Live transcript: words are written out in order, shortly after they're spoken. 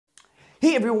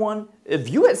Hey everyone, if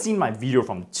you had seen my video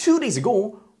from 2 days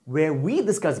ago where we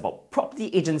discussed about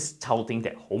property agents touting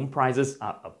that home prices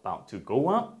are about to go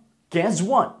up, guess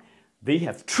what? They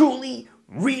have truly,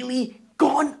 really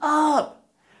gone up!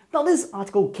 Now this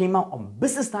article came out on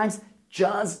Business Times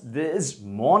just this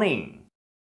morning.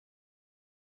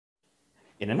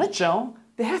 In a nutshell,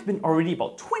 there have been already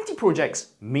about 20 projects,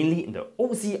 mainly in the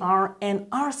OCR and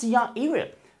RCR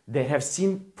area, that have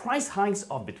seen price hikes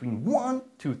of between 1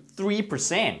 to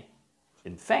 3%.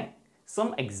 In fact,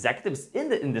 some executives in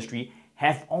the industry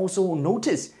have also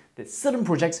noticed that certain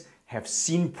projects have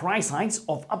seen price hikes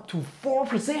of up to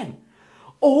 4%.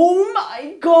 Oh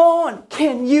my god,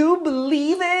 can you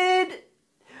believe it?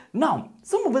 Now,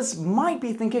 some of us might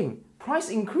be thinking, price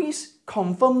increase,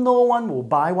 confirm no one will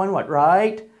buy one, what,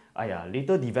 right?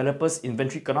 Later developers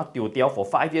inventory kena tio tiao for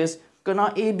 5 years,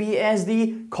 kena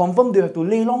ABSD, confirm they have to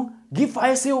lay long, give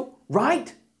fire sale,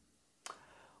 right?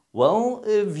 Well,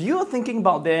 if you're thinking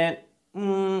about that,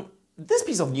 this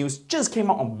piece of news just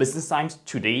came out on Business Times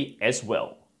today as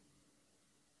well.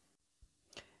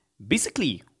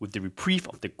 Basically, with the reprieve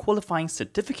of the qualifying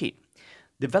certificate,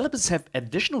 developers have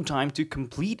additional time to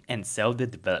complete and sell their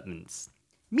developments.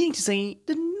 Meaning to say,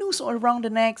 the noose around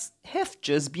the necks have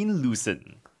just been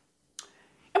loosened.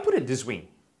 And put it this way,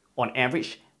 on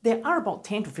average, there are about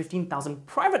 10 to 15,000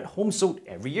 private homes sold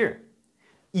every year.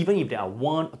 Even if there are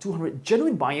 100 or 200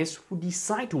 genuine buyers who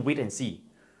decide to wait and see,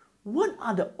 what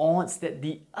are the odds that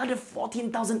the other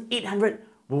 14,800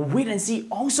 will wait and see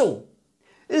also?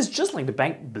 It's just like the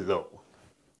bank below.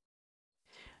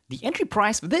 The entry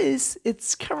price for this,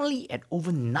 it's currently at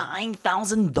over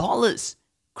 $9,000.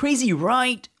 Crazy,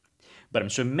 right? But I'm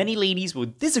sure many ladies will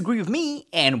disagree with me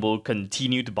and will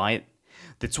continue to buy it.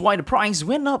 That's why the price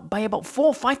went up by about 4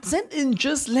 or 5% in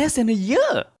just less than a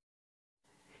year.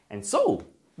 And so,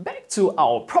 back to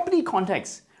our property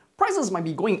context. Prices might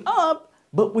be going up,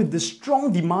 but with the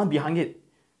strong demand behind it,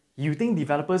 you think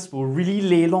developers will really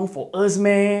lay long for us,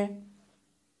 meh?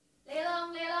 Lay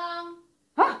long.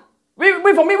 Huh?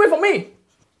 Wait for me!